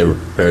didn't think they were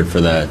prepared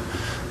for that.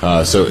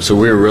 So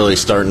we were really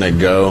starting to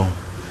go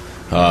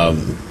a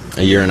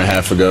year and a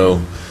half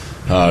ago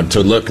to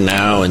look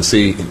now and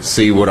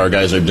see what our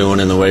guys are doing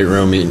in the weight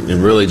room,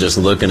 and really just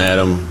looking at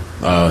them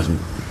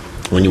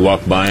when you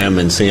walk by them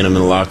and seeing them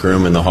in the locker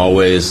room, in the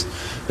hallways.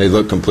 They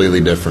look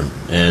completely different.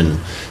 And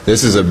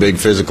this is a big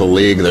physical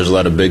league. There's a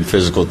lot of big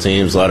physical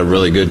teams, a lot of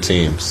really good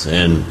teams.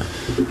 And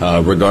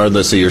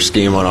regardless of your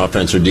scheme on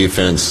offense or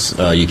defense,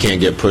 you can't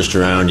get pushed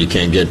around. You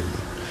can't get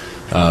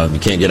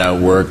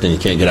outworked, and you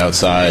can't get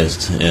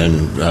outsized.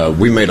 And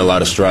we made a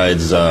lot of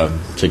strides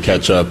to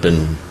catch up,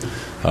 and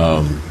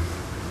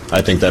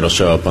I think that'll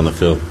show up on the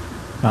field.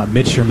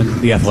 Mitch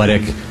Sherman, The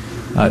Athletic.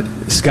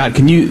 Scott,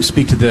 can you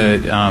speak to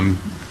the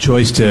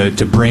choice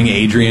to bring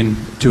Adrian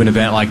to an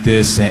event like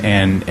this,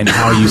 and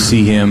how you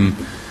see him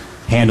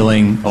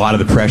handling a lot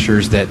of the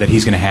pressures that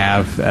he's going to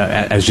have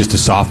as just a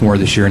sophomore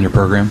this year in your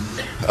program?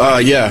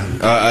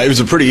 It was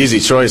a pretty easy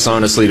choice,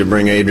 honestly, to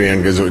bring Adrian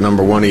because,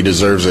 number one, he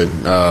deserves it.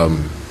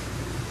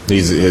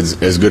 He's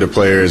as good a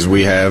player as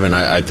we have, and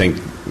I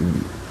think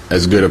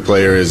as good a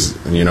player as,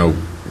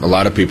 a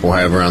lot of people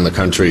have around the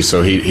country,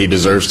 so he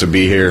deserves to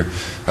be here.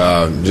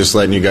 Just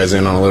letting you guys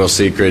in on a little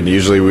secret,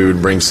 usually we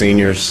would bring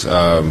seniors.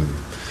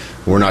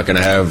 We're not going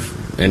to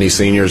have any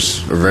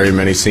seniors or very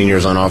many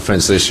seniors on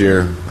offense this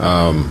year.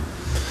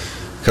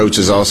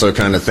 Coaches also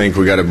kind of think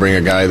we got to bring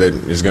a guy that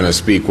is going to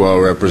speak well,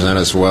 represent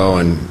us well,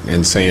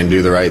 and say and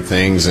do the right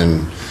things,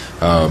 and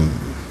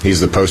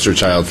he's the poster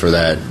child for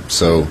that.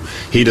 So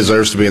he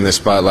deserves to be in this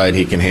spotlight.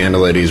 He can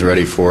handle it. He's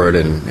ready for it,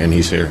 and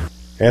he's here.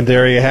 And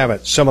there you have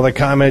it. Some of the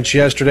comments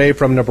yesterday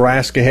from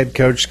Nebraska head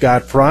coach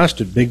Scott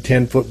Frost at Big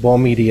Ten Football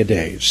Media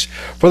Days.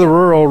 For the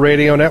Rural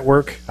Radio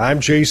Network,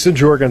 I'm Jason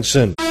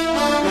Jorgensen.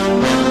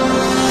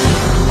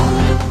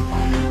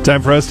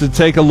 Time for us to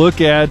take a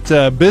look at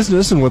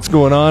business and what's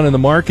going on in the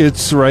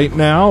markets right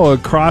now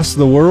across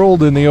the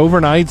world. In the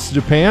overnights,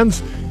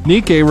 Japan's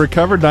Nikkei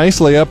recovered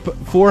nicely, up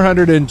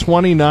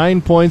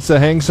 429 points. The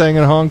Hang Seng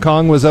in Hong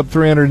Kong was up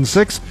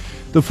 306.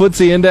 The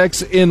FTSE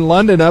index in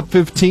London up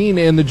 15,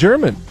 and the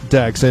German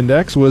DAX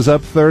index was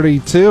up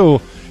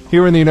 32.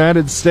 Here in the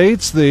United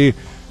States, the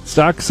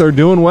stocks are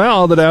doing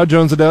well. The Dow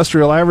Jones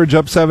Industrial Average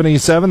up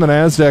 77. The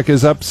NASDAQ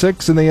is up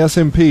 6, and the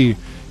S&P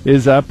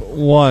is up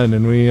 1.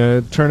 And we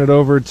turn it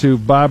over to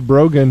Bob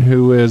Brogan,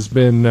 who has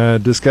been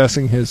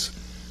discussing his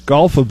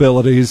golf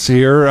abilities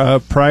here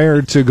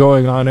prior to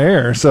going on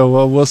air.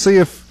 So we'll see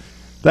if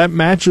that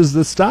matches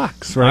the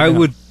stocks right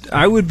now.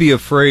 I would be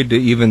afraid to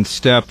even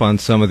step on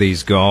some of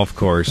these golf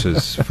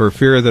courses for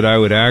fear that I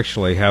would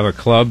actually have a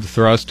club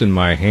thrust in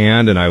my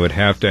hand and I would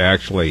have to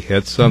actually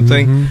hit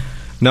something.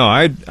 Mm-hmm. No,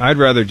 I'd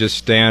rather just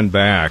stand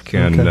back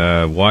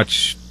and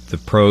watch the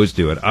pros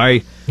do it.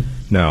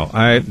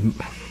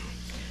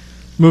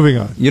 Moving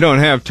on. You don't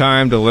have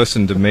time to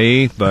listen to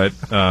me, but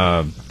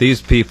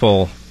these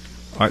people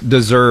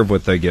deserve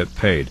what they get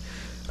paid.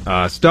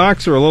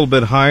 Stocks are a little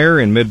bit higher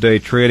in midday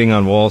trading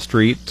on Wall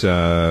Street,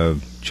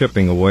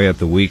 chipping away at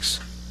the week's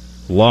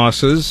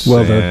losses.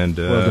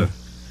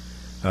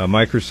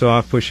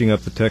 Microsoft pushing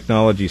up the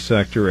technology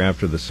sector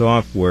after the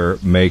software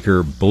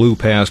maker blew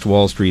past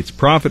Wall Street's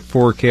profit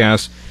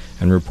forecast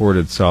and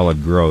reported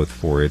solid growth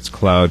for its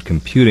cloud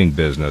computing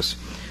business.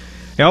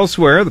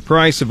 Elsewhere, the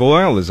price of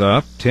oil is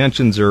up.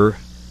 Tensions are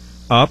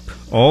up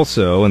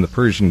also in the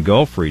Persian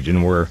Gulf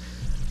region, where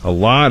a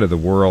lot of the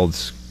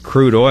world's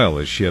crude oil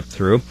is shipped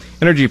through.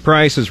 Energy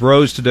prices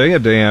rose today, a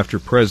day after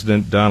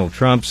President Donald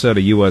Trump said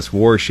a U.S.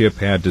 warship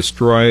had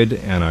destroyed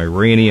an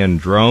Iranian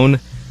drone.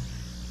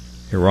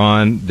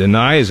 Iran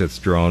denies its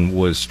drone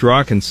was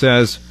struck and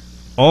says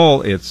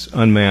all its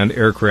unmanned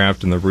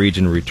aircraft in the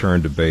region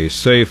returned to base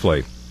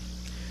safely.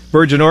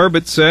 Virgin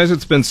Orbit says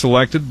it's been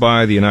selected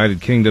by the United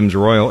Kingdom's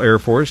Royal Air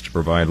Force to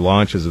provide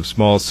launches of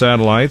small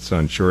satellites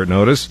on short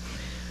notice.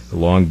 The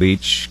Long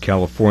Beach,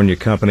 California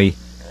company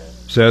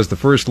says the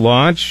first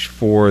launch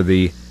for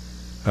the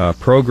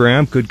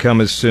program could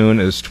come as soon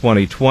as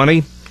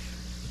 2020.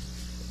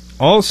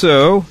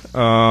 Also,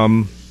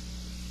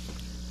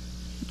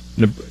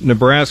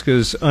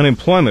 Nebraska's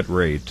unemployment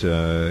rate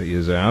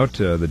is out.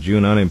 The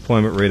June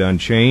unemployment rate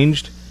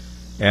unchanged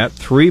at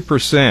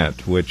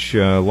 3%, which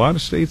a lot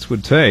of states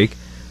would take.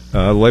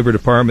 The Labor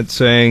Department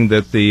saying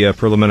that the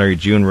preliminary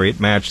June rate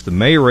matched the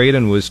May rate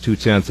and was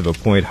 0.2 of a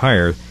point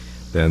higher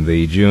than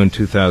the June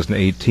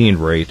 2018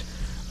 rate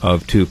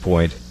of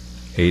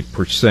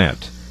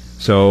 2.8%.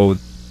 So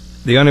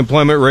the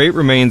unemployment rate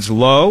remains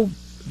low,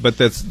 but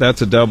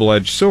that's a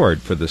double-edged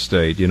sword for the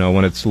state. You know,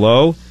 when it's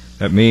low,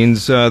 that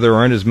means there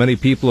aren't as many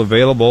people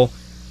available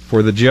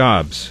for the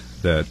jobs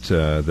that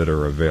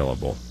are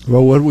available.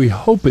 Well, what we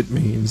hope it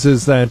means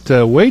is that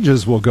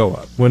wages will go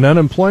up. When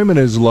unemployment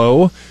is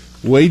low,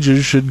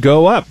 wages should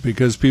go up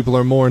because people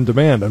are more in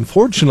demand.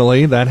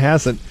 Unfortunately, that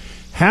hasn't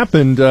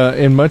happened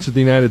in much of the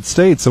United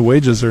States. The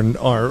wages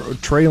are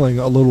trailing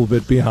a little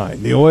bit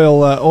behind. The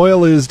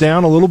oil is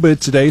down a little bit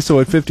today, so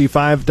at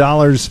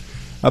 $55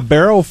 a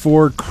barrel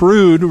for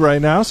crude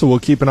right now, so we'll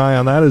keep an eye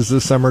on that as the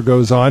summer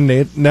goes on.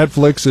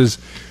 Netflix is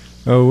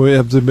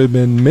Netflix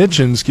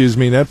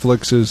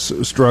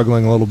is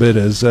struggling a little bit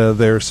as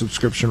their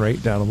subscription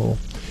rate down a little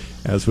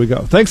as we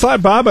go. Thanks a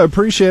lot, Bob. I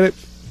appreciate it.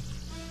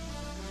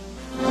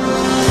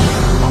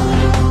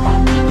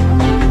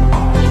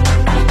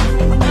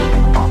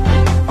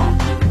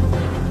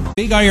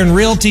 Big Iron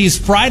Realty's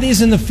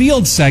Fridays in the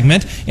Field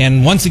segment,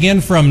 and once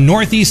again from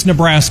Northeast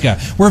Nebraska.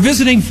 We're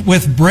visiting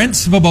with Brent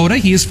Svoboda.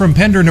 He is from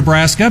Pender,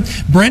 Nebraska.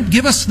 Brent,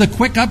 give us the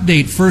quick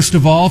update, first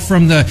of all,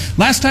 from the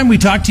last time we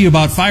talked to you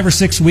about 5 or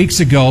 6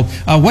 weeks ago.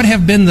 What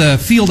have been the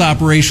field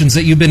operations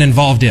that you've been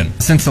involved in?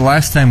 Since the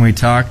last time we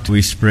talked,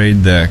 we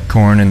sprayed the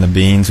corn and the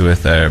beans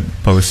with a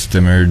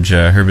post-emerge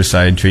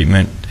herbicide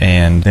treatment,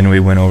 and then we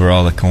went over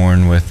all the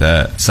corn with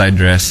a side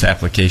dress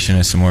application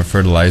and some more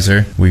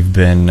fertilizer. We've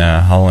been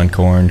hauling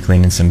corn,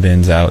 cleaning some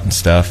bins out and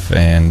stuff,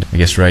 and I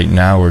guess right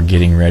now we're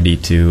getting ready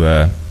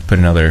to put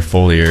another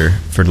foliar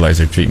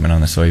fertilizer treatment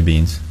on the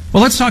soybeans.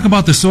 Well, let's talk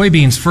about the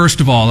soybeans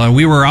first of all.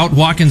 We were out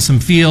walking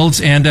some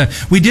fields, and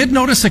we did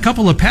notice a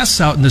couple of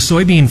pests out in the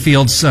soybean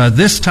fields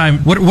this time.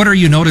 What are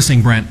you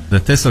noticing, Brent? The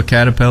thistle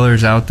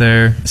caterpillars out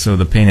there, so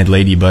the painted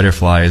lady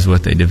butterfly is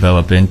what they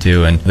develop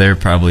into, and they're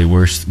probably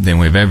worse than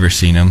we've ever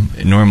seen them.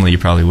 Normally you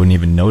probably wouldn't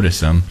even notice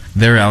them.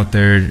 They're out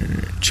there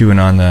chewing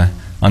on the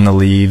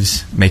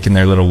leaves, making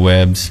their little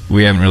webs.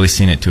 We haven't really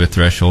seen it to a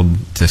threshold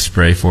to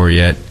spray for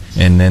yet.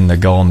 And then the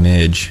gall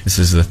midge, this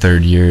is the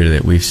third year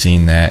that we've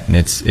seen that, and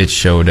it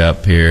showed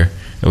up here.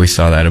 We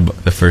saw that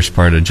the first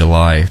part of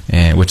July,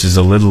 which is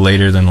a little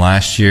later than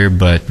last year,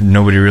 but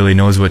nobody really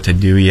knows what to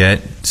do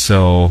yet.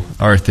 So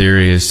our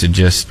theory is to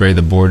just spray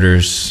the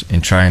borders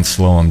and try and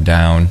slow them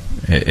down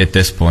at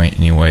this point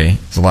anyway.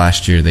 So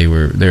last year they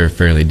were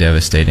fairly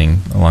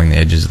devastating along the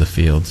edges of the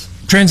fields.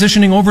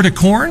 Transitioning over to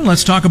corn,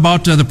 let's talk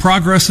about the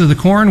progress of the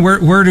corn.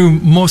 Where do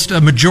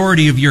a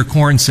majority of your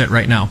corn sit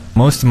right now?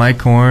 Most of my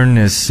corn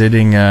is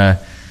sitting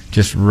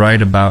just right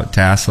about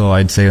tassel.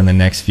 I'd say in the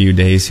next few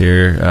days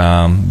here,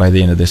 by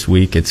the end of this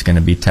week, it's going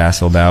to be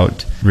tasseled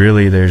out.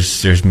 Really,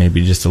 there's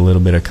maybe just a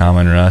little bit of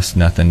common rust,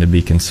 nothing to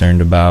be concerned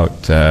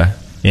about.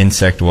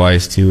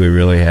 Insect-wise, too, we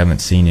really haven't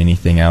seen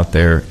anything out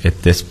there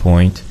at this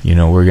point. You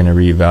know, we're going to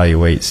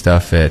reevaluate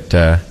stuff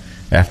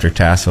after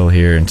tassel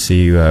here and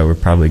see. We're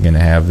probably going to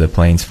have the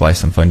planes fly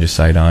some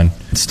fungicide on.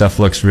 Stuff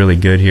looks really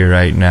good here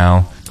right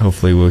now.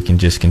 Hopefully we can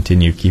just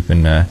continue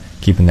keeping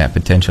that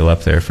potential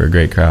up there for a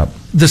great crop.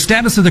 The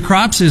status of the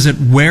crops, is it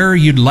where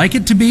you'd like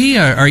it to be?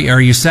 Are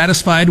you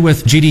satisfied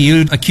with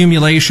GDU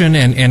accumulation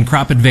and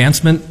crop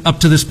advancement up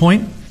to this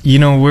point? You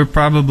know, we're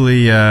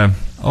probably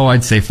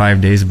I'd say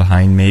 5 days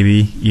behind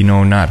maybe. You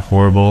know, not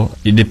horrible.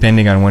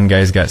 Depending on when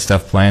guys got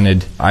stuff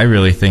planted, I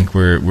really think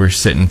we're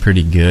sitting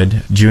pretty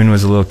good. June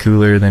was a little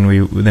cooler than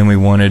we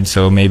wanted,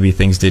 so maybe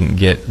things didn't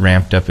get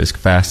ramped up as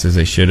fast as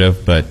they should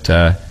have. But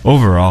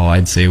overall,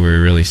 I'd say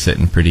we're really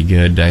sitting pretty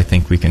good. I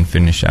think we can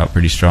finish out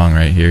pretty strong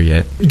right here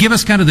yet. Give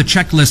us kind of the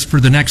checklist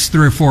for the next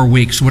 3 or 4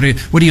 weeks. What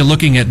are you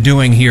looking at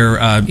doing here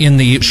in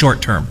the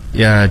short term?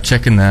 Yeah,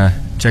 checking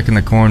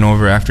the corn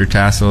over after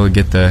tassel,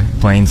 get the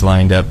planes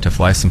lined up to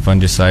fly some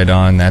fungicide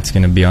on. That's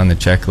going to be on the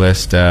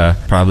checklist.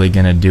 Probably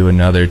going to do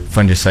another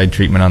fungicide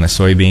treatment on the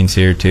soybeans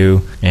here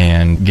too,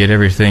 and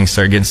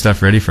start getting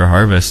stuff ready for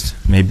harvest.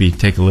 Maybe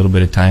take a little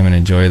bit of time and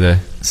enjoy the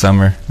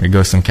summer. Maybe go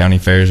to some county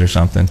fairs or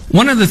something.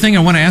 One other thing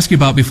I want to ask you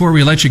about before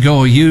we let you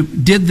go, you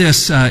did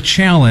this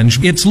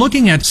challenge. It's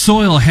looking at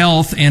soil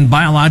health and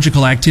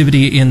biological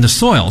activity in the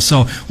soil.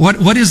 So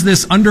what is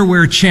this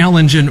underwear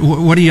challenge,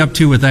 and what are you up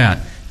to with that?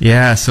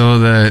 Yeah,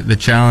 so the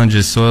challenge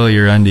is soil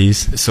your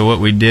undies. So what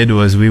we did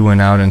was we went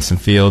out in some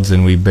fields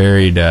and we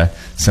buried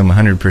some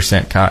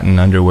 100% cotton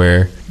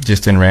underwear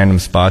just in random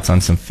spots on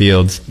some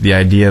fields. The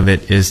idea of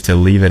it is to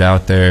leave it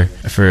out there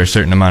for a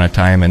certain amount of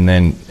time and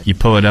then You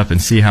pull it up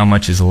and see how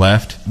much is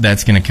left.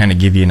 That's going to kind of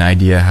give you an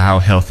idea how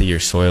healthy your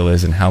soil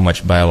is and how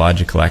much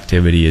biological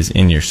activity is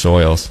in your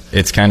soils.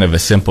 It's kind of a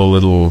simple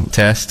little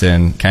test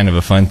and kind of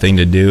a fun thing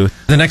to do.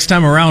 The next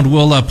time around,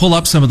 we'll pull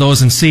up some of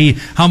those and see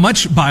how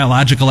much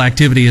biological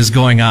activity is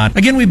going on.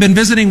 Again, we've been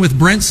visiting with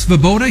Brent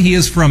Svoboda. He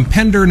is from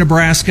Pender,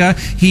 Nebraska.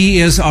 He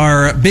is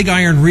our Big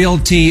Iron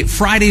Realty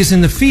Fridays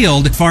in the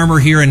Field farmer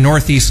here in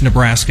Northeast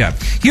Nebraska.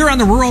 Here on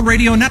the Rural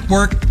Radio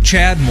Network,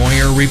 Chad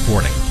Moyer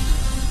reporting.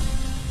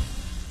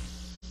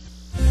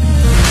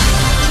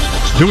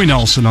 Dewey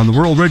Nelson on the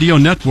World Radio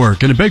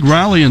Network. And a big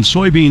rally in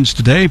soybeans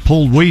today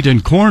pulled wheat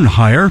and corn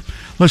higher.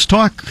 Let's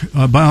talk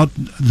about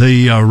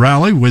the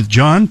rally with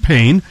John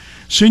Payne,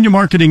 Senior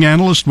Marketing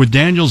Analyst with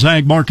Daniels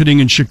Ag Marketing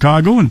in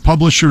Chicago and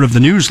publisher of the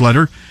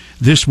newsletter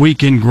This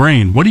Week in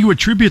Grain. What do you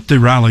attribute the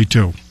rally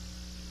to?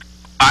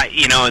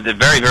 The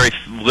very, very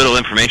little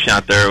information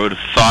out there. I would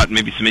have thought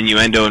maybe some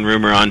innuendo and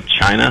rumor on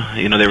China.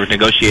 They were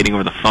negotiating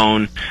over the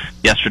phone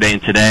yesterday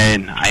and today,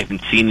 and I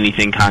haven't seen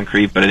anything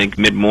concrete, but I think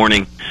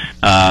mid-morning,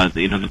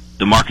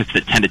 the markets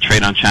that tend to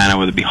trade on China,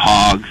 whether it be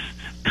hogs,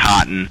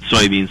 cotton,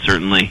 soybeans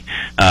certainly,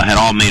 had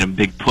all made a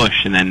big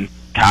push, and then,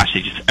 gosh,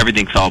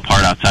 everything fell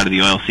apart outside of the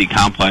oilseed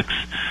complex,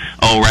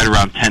 right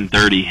around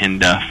 10:30,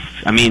 and,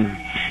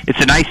 it's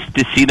nice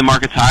to see the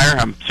markets higher.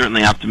 I'm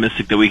certainly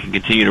optimistic that we can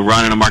continue to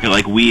run in a market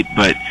like wheat,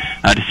 but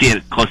to see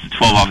it close to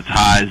 12 off its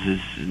highs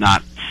is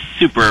not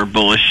super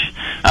bullish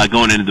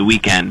going into the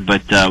weekend.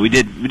 But we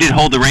did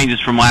hold the ranges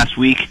from last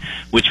week,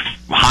 which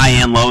high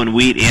and low in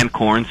wheat and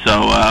corn. So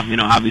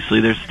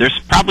obviously there's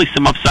probably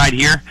some upside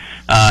here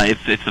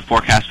if the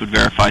forecast would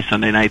verify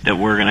Sunday night that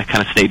we're going to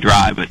kind of stay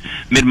dry. But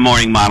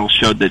mid-morning models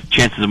showed that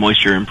chances of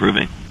moisture are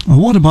improving.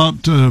 What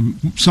about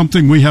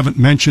something we haven't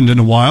mentioned in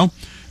a while?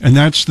 And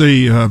that's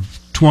the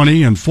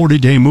 20 and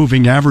 40-day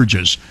moving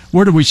averages.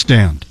 Where do we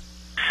stand?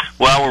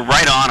 Well, we're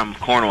right on them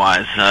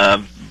corn-wise.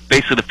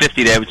 Basically, the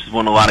 50-day, which is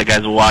one a lot of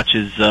guys will watch,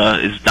 is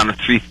down to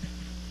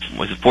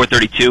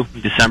 432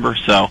 in December.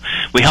 So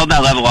we held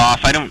that level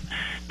off. I don't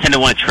tend to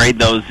want to trade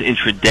those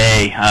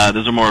intraday.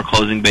 Those are more a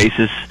closing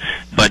basis.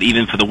 But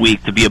even for the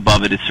week, to be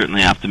above it is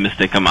certainly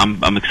optimistic.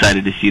 I'm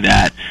excited to see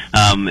that.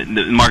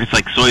 The markets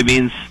like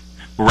soybeans,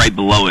 right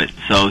below it.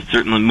 So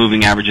certainly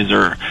moving averages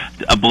are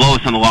below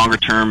us on the longer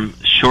term.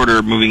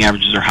 Shorter moving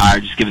averages are higher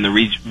just given the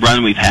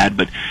run we've had.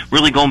 But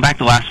really going back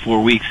the last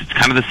 4 weeks, it's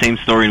kind of the same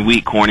story in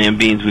wheat, corn, and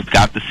beans. We've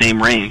got the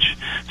same range.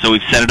 So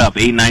we've set it up.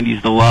 890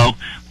 is the low.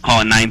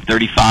 Call it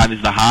 935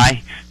 is the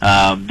high.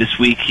 This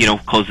week,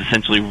 closed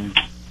essentially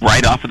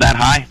right off of that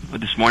high.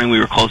 But this morning we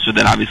were closer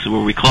than obviously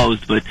where we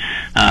closed. But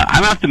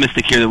I'm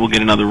optimistic here that we'll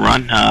get another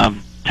run.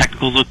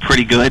 Technicals look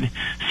pretty good.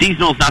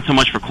 Seasonal's not so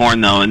much for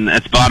corn, though, and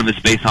that's a lot of it's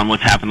based on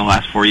what's happened the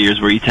last 4 years,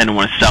 where you tend to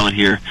want to sell it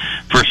here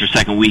first or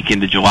second week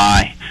into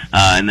July,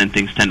 and then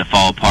things tend to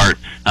fall apart.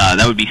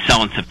 That would be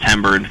selling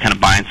September and kind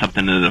of buying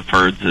something to the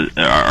deferreds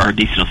are a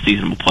decent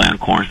seasonal play on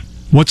corn.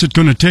 What's it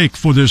going to take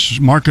for this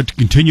market to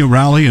continue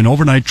rally and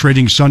overnight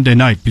trading Sunday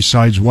night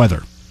besides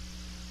weather?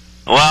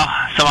 Well,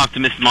 some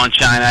optimism on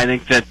China. I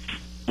think that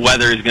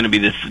weather is going to be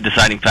the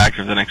deciding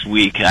factor of the next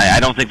week. I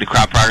don't think the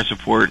crop progress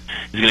report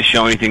is going to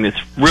show anything that's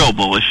real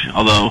bullish,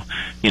 although,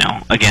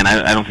 again,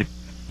 I don't think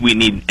we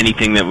need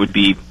anything that would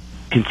be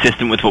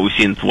consistent with what we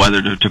see in the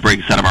weather to break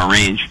us out of our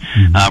range.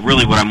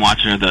 Really what I'm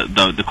watching are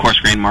the coarse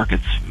grain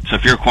markets. So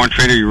if you're a corn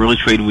trader, you're really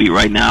trading wheat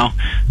right now.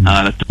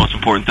 That's the most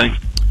important thing.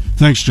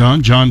 Thanks,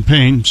 John. John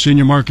Payne,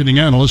 Senior Marketing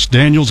Analyst,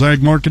 Daniels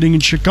Ag Marketing in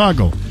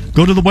Chicago.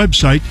 Go to the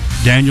website,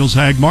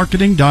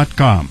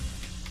 danielsagmarketing.com.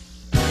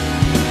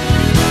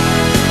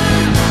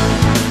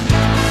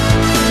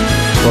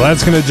 Well,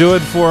 that's going to do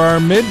it for our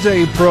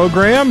midday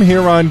program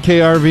here on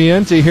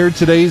KRVN. To hear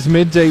today's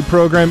midday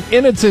program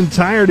in its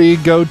entirety,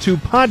 go to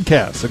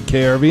podcasts at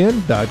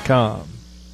krvn.com.